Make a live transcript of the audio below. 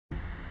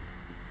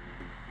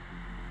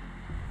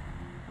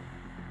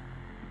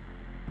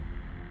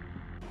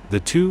The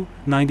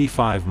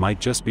Tu-95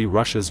 might just be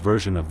Russia's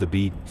version of the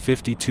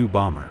B-52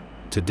 bomber.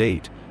 To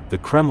date, the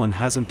Kremlin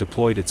hasn't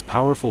deployed its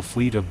powerful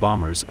fleet of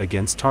bombers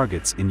against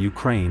targets in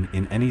Ukraine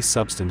in any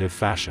substantive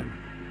fashion.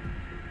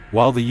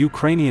 While the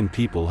Ukrainian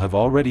people have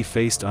already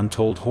faced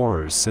untold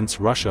horrors since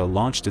Russia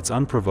launched its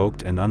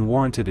unprovoked and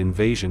unwarranted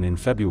invasion in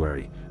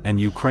February, and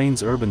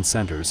Ukraine's urban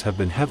centers have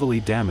been heavily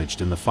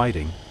damaged in the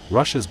fighting,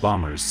 Russia's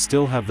bombers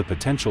still have the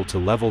potential to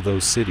level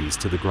those cities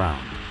to the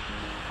ground.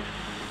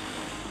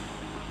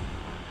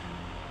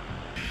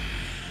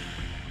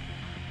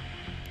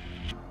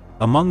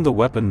 Among the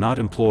weapon not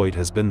employed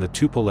has been the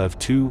Tupolev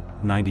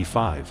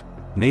Tu-95,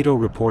 NATO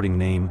reporting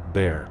name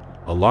Bear,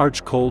 a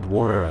large Cold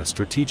War-era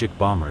strategic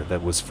bomber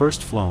that was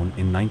first flown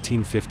in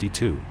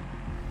 1952.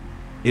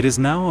 It is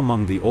now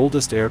among the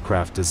oldest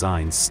aircraft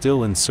designs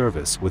still in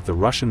service with the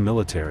Russian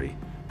military,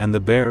 and the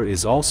Bear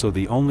is also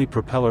the only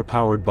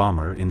propeller-powered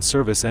bomber in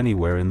service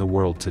anywhere in the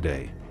world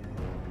today.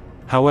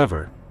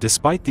 However,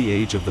 despite the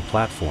age of the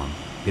platform,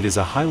 it is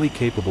a highly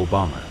capable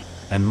bomber,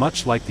 and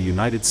much like the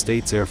United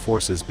States Air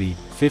Force's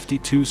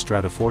B-52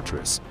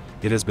 Stratofortress,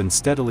 it has been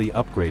steadily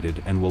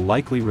upgraded and will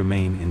likely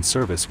remain in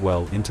service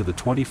well into the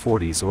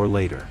 2040s or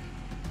later.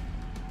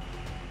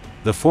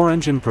 The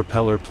four-engine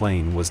propeller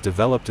plane was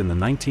developed in the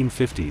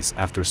 1950s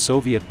after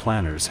Soviet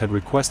planners had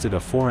requested a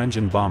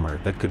four-engine bomber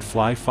that could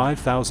fly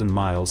 5,000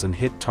 miles and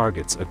hit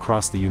targets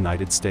across the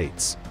United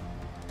States.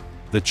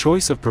 The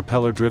choice of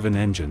propeller-driven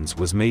engines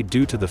was made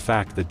due to the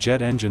fact that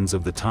jet engines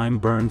of the time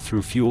burned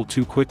through fuel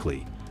too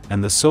quickly,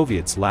 and the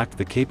Soviets lacked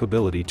the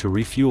capability to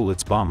refuel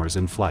its bombers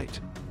in flight.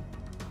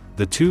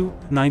 The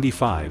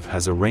Tu-95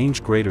 has a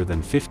range greater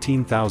than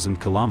 15,000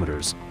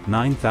 kilometers,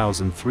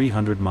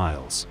 9,300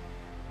 miles.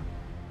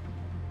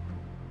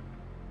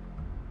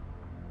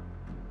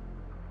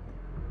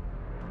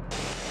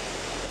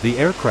 The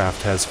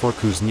aircraft has four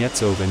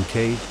Kuznetsov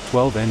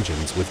Nk-12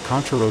 engines with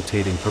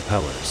contra-rotating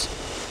propellers.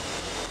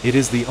 It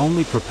is the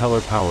only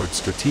propeller-powered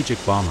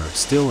strategic bomber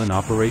still in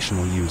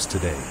operational use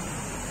today.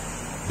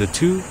 The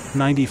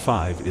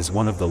Tu-95 is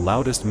one of the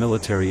loudest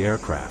military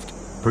aircraft,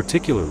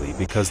 particularly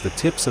because the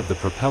tips of the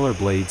propeller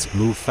blades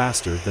move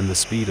faster than the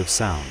speed of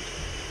sound.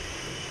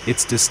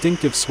 Its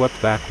distinctive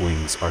swept-back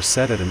wings are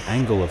set at an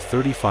angle of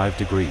 35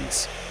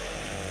 degrees.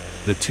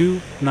 The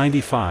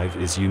Tu-95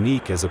 is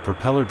unique as a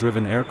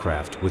propeller-driven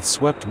aircraft with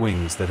swept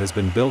wings that has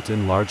been built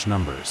in large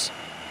numbers.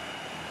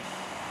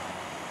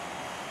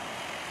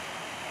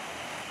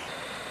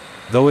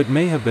 Though it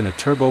may have been a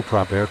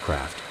turboprop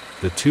aircraft,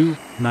 the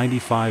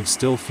Tu-95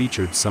 still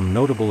featured some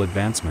notable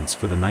advancements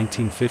for the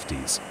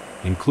 1950s,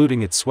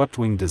 including its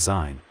swept-wing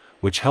design,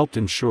 which helped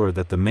ensure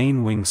that the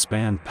main wing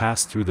span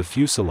passed through the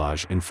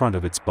fuselage in front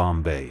of its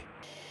bomb bay.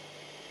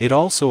 It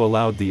also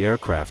allowed the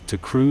aircraft to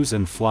cruise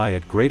and fly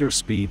at greater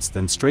speeds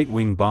than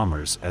straight-wing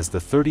bombers as the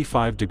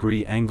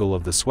 35-degree angle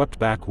of the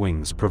swept-back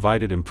wings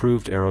provided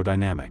improved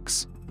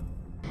aerodynamics.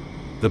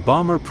 The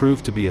bomber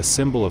proved to be a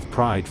symbol of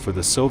pride for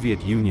the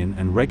Soviet Union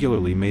and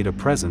regularly made a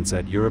presence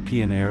at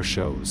European air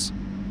shows.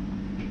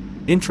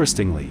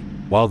 Interestingly,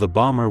 while the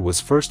bomber was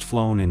first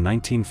flown in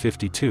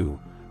 1952,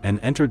 and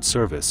entered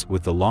service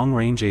with the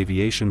long-range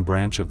aviation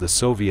branch of the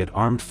Soviet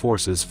Armed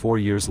Forces 4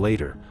 years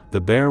later, the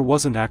Bear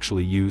wasn't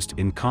actually used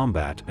in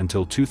combat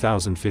until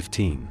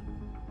 2015.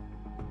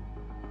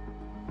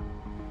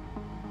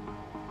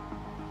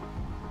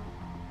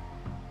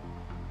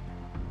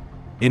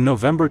 In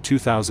November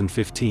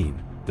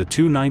 2015, the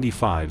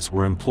Tu-95s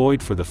were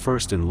employed for the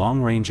first in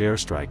long-range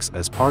airstrikes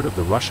as part of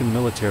the Russian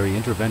military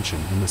intervention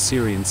in the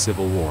Syrian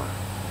civil war.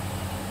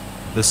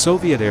 The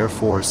Soviet Air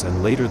Force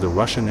and later the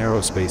Russian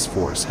Aerospace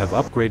Force have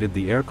upgraded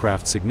the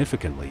aircraft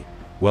significantly,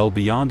 well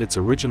beyond its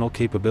original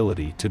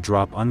capability to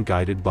drop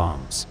unguided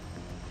bombs.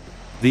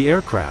 The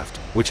aircraft,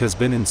 which has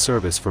been in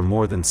service for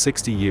more than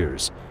 60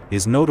 years,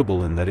 is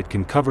notable in that it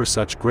can cover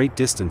such great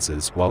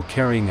distances while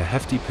carrying a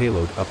hefty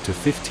payload up to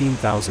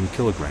 15,000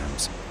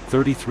 kilograms,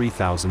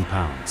 33,000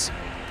 pounds.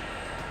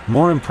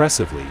 More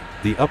impressively,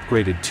 the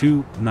upgraded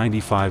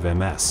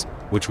Tu-95MS,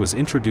 which was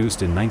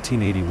introduced in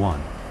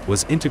 1981,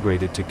 was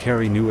integrated to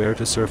carry new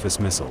air-to-surface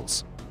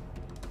missiles.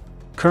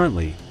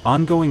 Currently,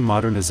 ongoing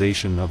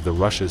modernization of the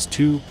Russia's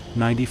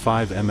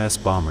Tu-95MS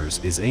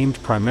bombers is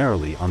aimed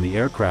primarily on the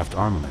aircraft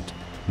armament,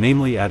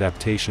 namely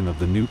adaptation of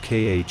the new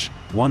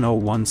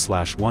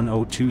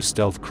Kh-101/102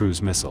 stealth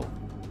cruise missile.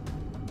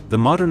 The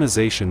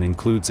modernization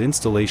includes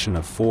installation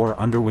of 4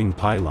 underwing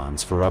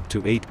pylons for up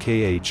to 8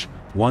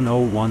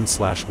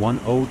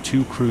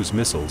 Kh-101/102 cruise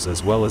missiles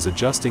as well as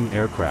adjusting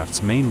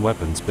aircraft's main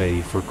weapons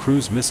bay for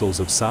cruise missiles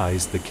of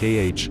size the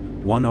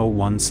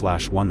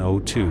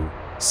Kh-101/102,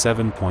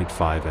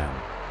 7.5 m.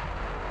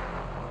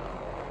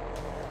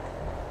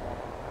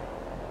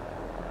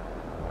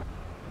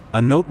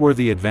 A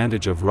noteworthy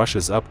advantage of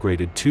Russia's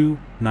upgraded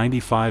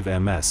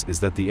Tu-95MS is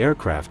that the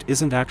aircraft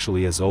isn't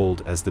actually as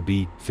old as the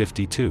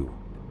B-52.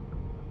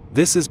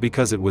 This is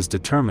because it was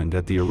determined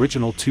that the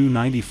original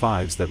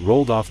Tu-95s that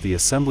rolled off the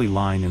assembly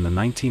line in the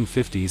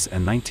 1950s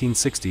and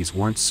 1960s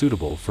weren't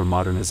suitable for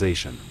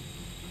modernization.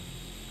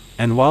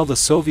 And while the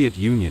Soviet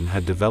Union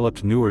had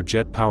developed newer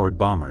jet-powered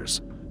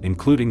bombers,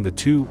 including the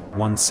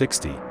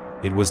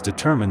Tu-160, it was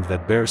determined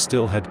that Bear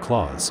still had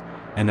claws,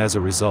 and as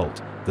a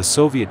result, the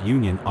Soviet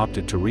Union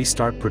opted to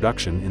restart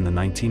production in the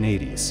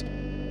 1980s.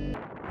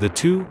 The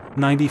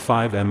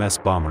Tu-95 MS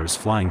bombers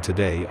flying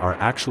today are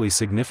actually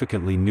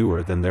significantly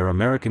newer than their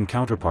American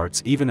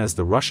counterparts, even as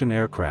the Russian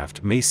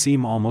aircraft may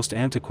seem almost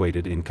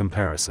antiquated in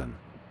comparison.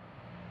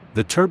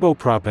 The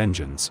turboprop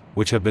engines,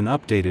 which have been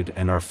updated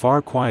and are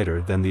far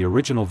quieter than the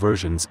original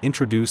versions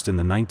introduced in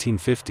the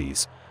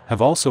 1950s,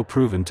 have also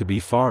proven to be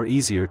far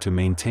easier to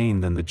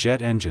maintain than the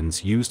jet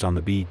engines used on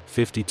the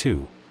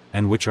B-52,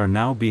 and which are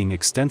now being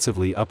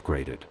extensively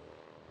upgraded.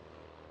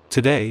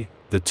 Today,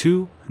 the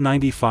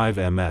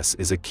Tu-95 MS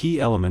is a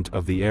key element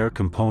of the air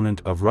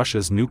component of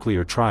Russia's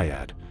nuclear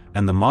triad,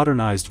 and the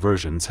modernized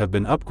versions have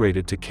been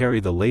upgraded to carry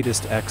the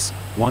latest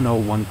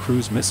X-101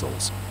 cruise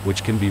missiles,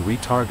 which can be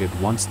retargeted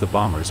once the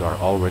bombers are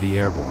already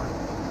airborne.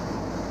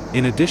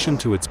 In addition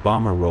to its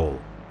bomber role,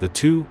 the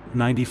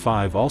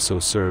Tu-95 also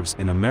serves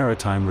in a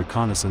maritime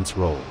reconnaissance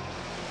role.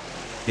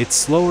 Its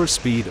slower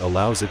speed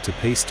allows it to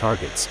pace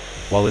targets,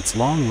 while its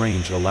long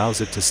range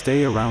allows it to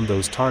stay around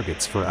those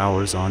targets for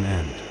hours on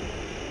end.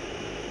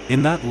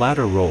 In that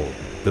latter role,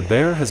 the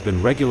Bear has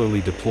been regularly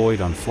deployed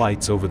on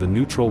flights over the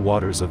neutral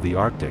waters of the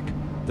Arctic,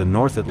 the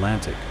North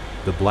Atlantic,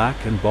 the Black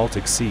and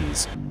Baltic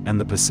Seas, and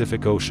the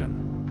Pacific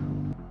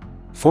Ocean.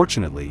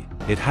 Fortunately,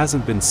 it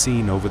hasn't been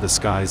seen over the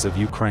skies of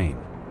Ukraine.